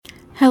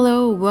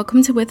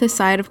welcome to With a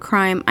Side of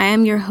Crime. I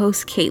am your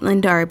host,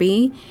 Caitlin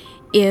Darby.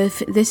 If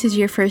this is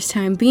your first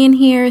time being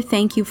here,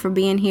 thank you for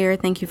being here.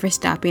 Thank you for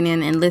stopping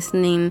in and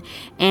listening.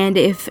 And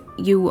if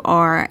you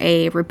are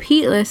a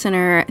repeat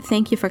listener,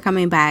 thank you for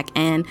coming back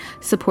and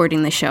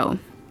supporting the show.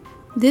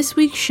 This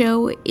week's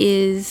show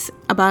is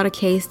about a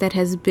case that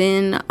has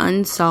been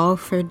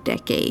unsolved for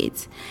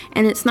decades.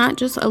 And it's not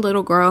just a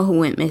little girl who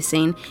went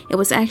missing. It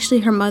was actually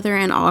her mother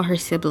and all her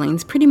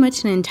siblings, pretty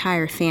much an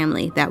entire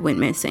family that went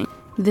missing.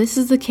 This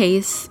is the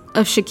case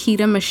of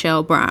Sheketah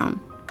Michelle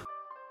Brown.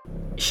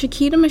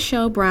 Sheketah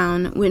Michelle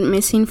Brown went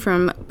missing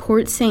from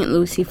Port St.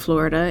 Lucie,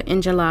 Florida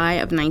in July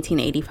of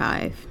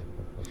 1985.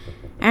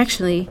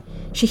 Actually,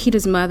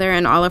 Sheketah's mother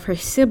and all of her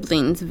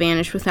siblings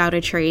vanished without a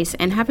trace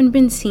and haven't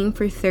been seen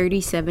for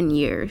 37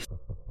 years.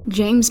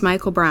 James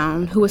Michael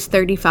Brown, who was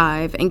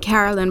 35, and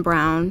Carolyn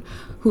Brown,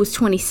 who was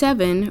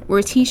 27,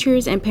 were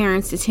teachers and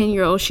parents to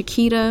 10-year-old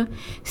Sheketah,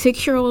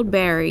 6-year-old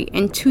Barry,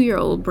 and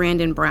 2-year-old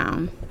Brandon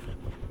Brown.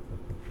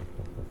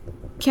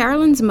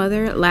 Carolyn's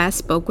mother last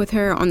spoke with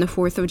her on the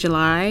 4th of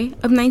July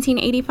of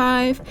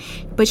 1985,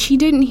 but she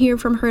didn't hear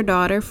from her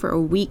daughter for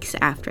weeks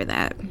after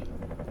that.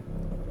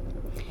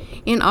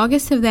 In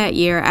August of that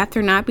year,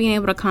 after not being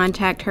able to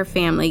contact her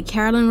family,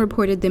 Carolyn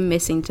reported them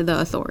missing to the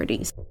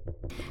authorities.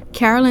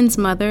 Carolyn's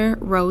mother,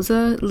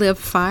 Rosa, lived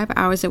 5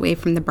 hours away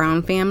from the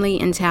Brown family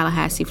in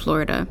Tallahassee,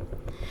 Florida.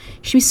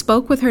 She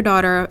spoke with her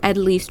daughter at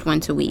least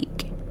once a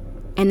week,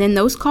 and then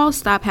those calls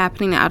stopped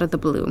happening out of the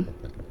blue.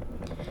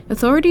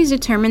 Authorities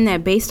determined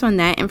that based on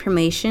that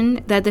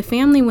information, that the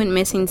family went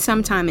missing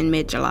sometime in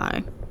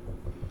mid-July.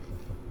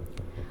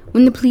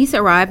 When the police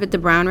arrived at the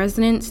Brown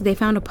residence, they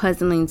found a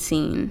puzzling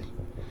scene.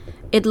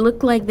 It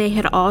looked like they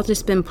had all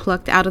just been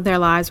plucked out of their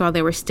lives while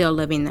they were still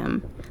living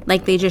them.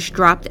 Like they just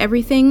dropped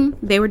everything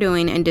they were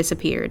doing and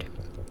disappeared.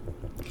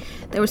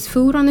 There was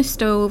food on the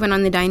stove and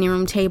on the dining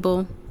room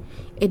table.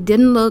 It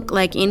didn't look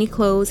like any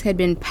clothes had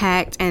been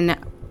packed, and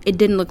it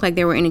didn't look like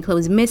there were any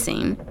clothes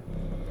missing.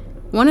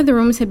 One of the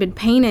rooms had been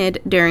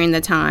painted during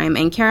the time,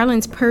 and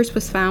Carolyn's purse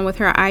was found with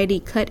her ID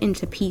cut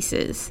into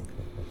pieces.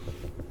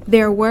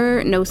 There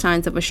were no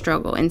signs of a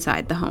struggle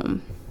inside the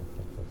home.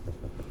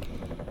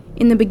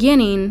 In the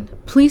beginning,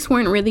 police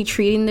weren't really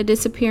treating the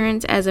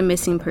disappearance as a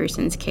missing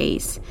persons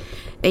case.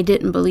 They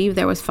didn't believe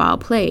there was foul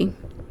play.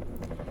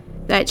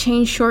 That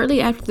changed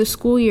shortly after the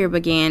school year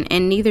began,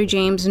 and neither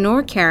James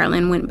nor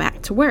Carolyn went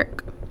back to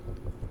work.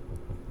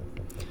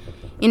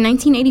 In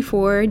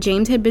 1984,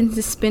 James had been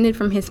suspended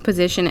from his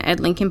position at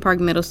Lincoln Park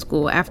Middle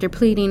School after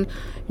pleading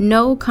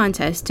no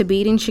contest to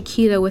beating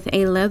Sheketah with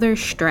a leather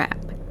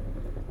strap,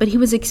 but he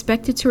was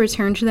expected to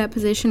return to that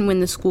position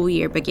when the school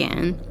year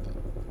began.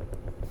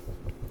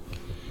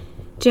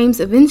 James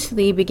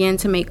eventually began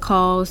to make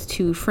calls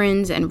to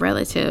friends and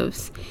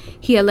relatives.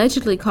 He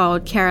allegedly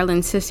called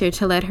Carolyn's sister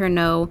to let her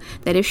know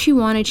that if she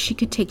wanted, she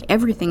could take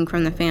everything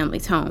from the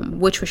family's home,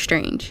 which was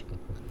strange.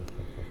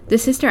 The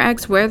sister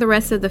asked where the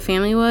rest of the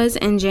family was,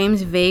 and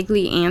James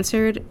vaguely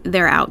answered,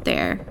 "They're out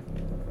there."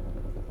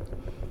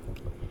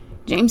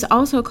 James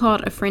also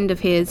called a friend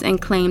of his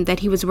and claimed that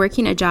he was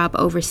working a job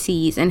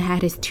overseas and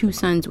had his 2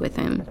 sons with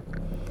him.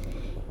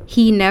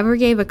 He never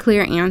gave a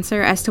clear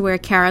answer as to where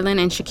Carolyn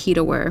and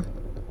Sheketah were.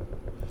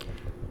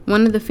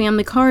 One of the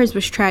family cars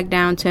was tracked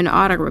down to an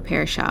auto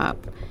repair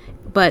shop,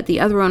 but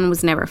the other one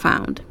was never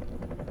found.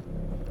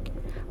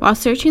 While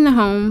searching the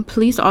home,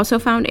 police also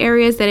found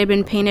areas that had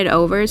been painted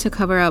over to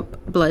cover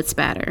up blood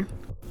spatter.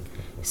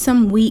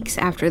 Some weeks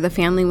after the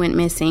family went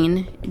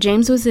missing,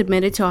 James was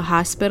admitted to a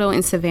hospital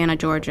in Savannah,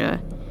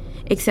 Georgia,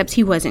 except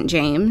he wasn't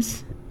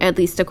James, at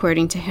least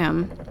according to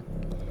him.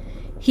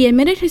 He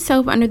admitted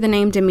himself under the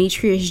name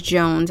Demetrius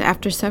Jones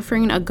after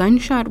suffering a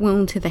gunshot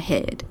wound to the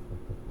head.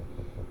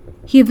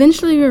 He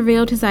eventually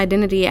revealed his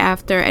identity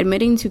after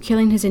admitting to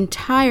killing his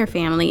entire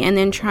family and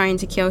then trying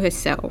to kill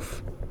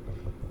himself.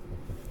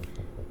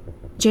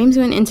 James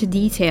went into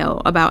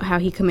detail about how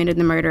he committed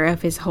the murder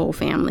of his whole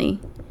family.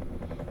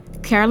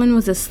 Carolyn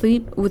was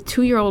asleep with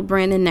 2-year-old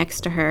Brandon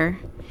next to her.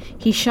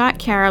 He shot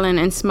Carolyn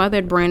and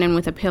smothered Brandon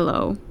with a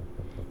pillow.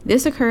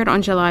 This occurred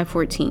on July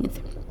 14th.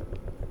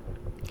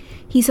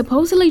 He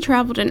supposedly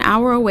traveled an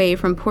hour away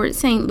from Port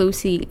St.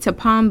 Lucie to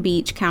Palm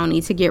Beach County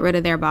to get rid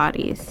of their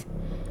bodies.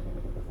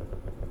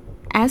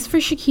 As for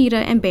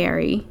Sheketah and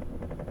Barry,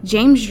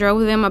 James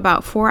drove them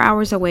about 4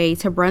 hours away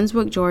to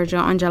Brunswick, Georgia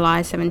on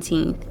July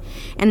 17th,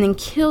 and then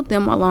killed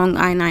them along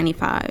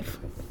I-95.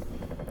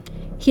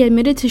 He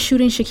admitted to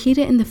shooting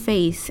Sheketah in the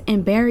face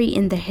and Barry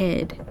in the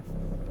head.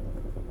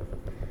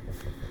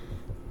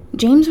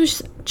 James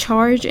was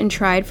charged and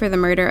tried for the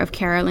murder of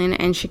Carolyn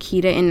and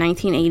Sheketah in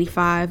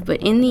 1985,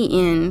 but in the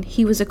end,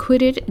 he was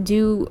acquitted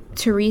due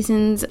to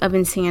reasons of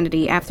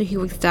insanity after he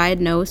was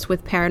diagnosed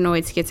with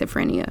paranoid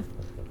schizophrenia.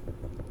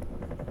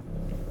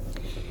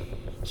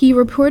 He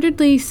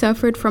reportedly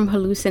suffered from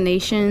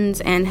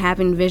hallucinations and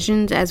having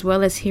visions, as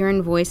well as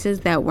hearing voices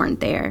that weren't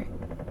there.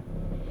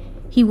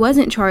 He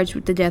wasn't charged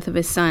with the death of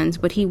his sons,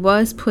 but he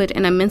was put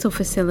in a mental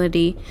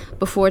facility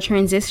before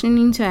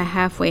transitioning to a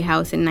halfway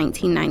house in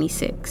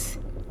 1996.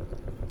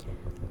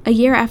 A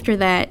year after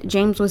that,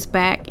 James was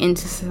back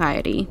into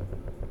society.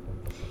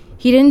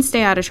 He didn't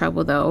stay out of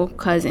trouble, though,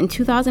 because in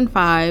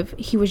 2005,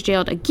 he was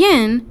jailed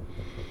again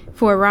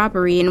for a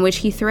robbery in which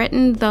he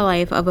threatened the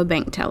life of a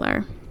bank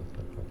teller.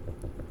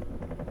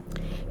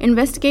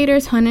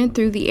 Investigators hunted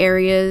through the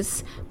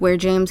areas where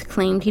James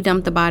claimed he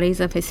dumped the bodies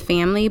of his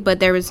family, but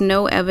there was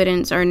no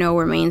evidence or no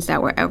remains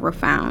that were ever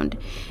found.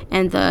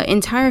 And the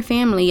entire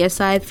family,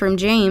 aside from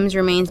James,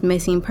 remains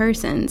missing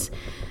persons.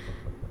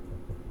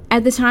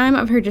 At the time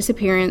of her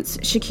disappearance,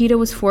 Sheketah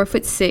was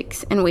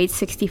 4'6" and weighed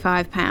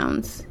 65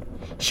 pounds.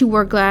 She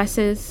wore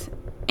glasses,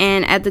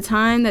 and at the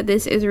time that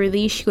this is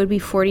released, she would be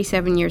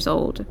 47 years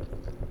old.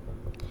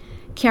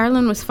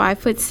 Carolyn was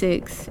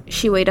 5'6",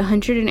 she weighed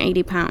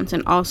 180 pounds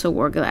and also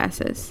wore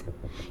glasses.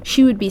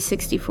 She would be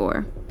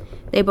 64.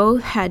 They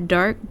both had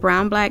dark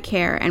brown-black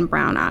hair and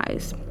brown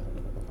eyes.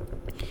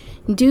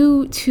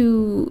 Due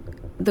to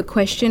the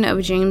question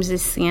of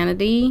James's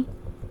sanity,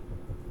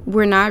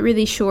 we're not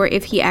really sure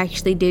if he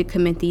actually did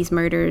commit these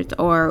murders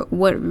or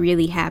what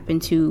really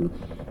happened to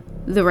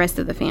the rest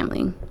of the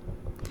family.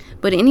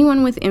 But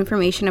anyone with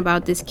information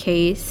about this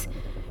case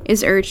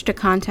is urged to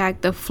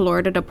contact the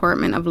Florida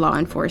Department of Law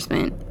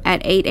Enforcement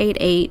at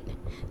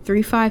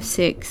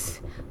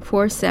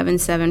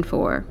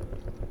 888-356-4774,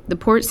 the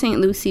Port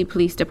St. Lucie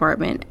Police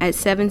Department at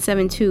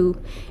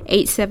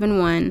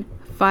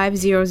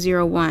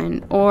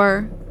 772-871-5001,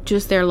 or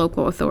just their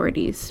local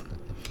authorities.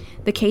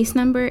 The case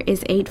number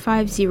is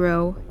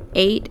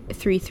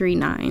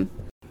 850-8339.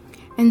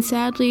 And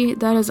sadly,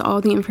 that is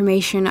all the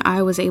information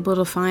I was able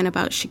to find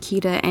about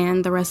Sheketah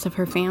and the rest of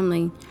her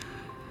family.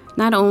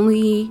 Not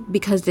only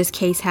because this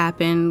case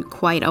happened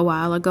quite a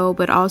while ago,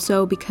 but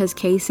also because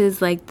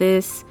cases like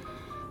this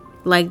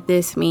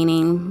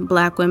meaning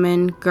Black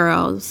women,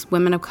 girls,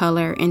 women of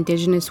color,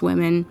 indigenous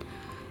women,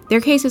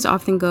 their cases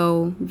often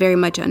go very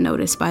much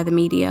unnoticed by the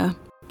media,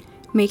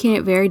 making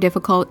it very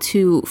difficult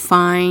to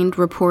find,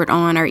 report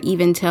on, or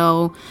even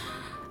tell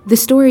the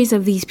stories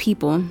of these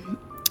people.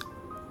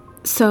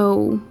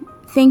 So,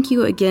 thank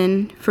you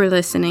again for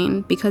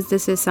listening, because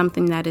this is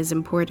something that is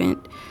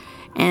important.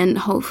 And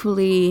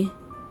hopefully,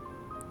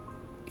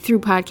 through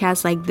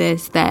podcasts like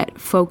this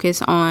that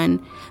focus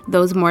on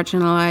those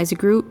marginalized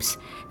groups,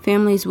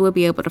 families will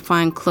be able to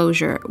find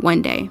closure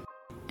one day.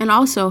 And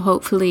also,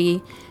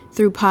 hopefully,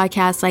 through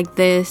podcasts like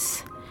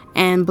this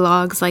and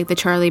blogs like the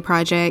Charlie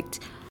Project,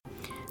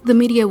 the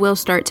media will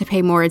start to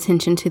pay more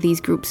attention to these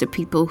groups of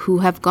people who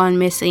have gone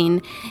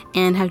missing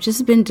and have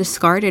just been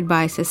discarded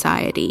by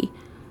society,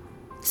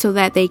 so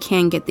that they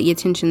can get the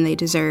attention they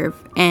deserve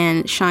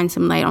and shine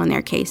some light on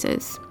their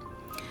cases.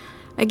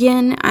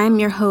 Again, I'm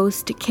your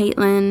host,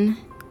 Caitlin.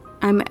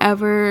 I'm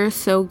ever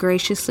so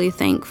graciously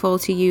thankful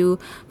to you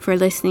for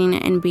listening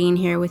and being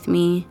here with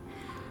me.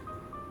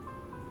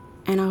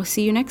 And I'll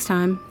see you next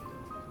time.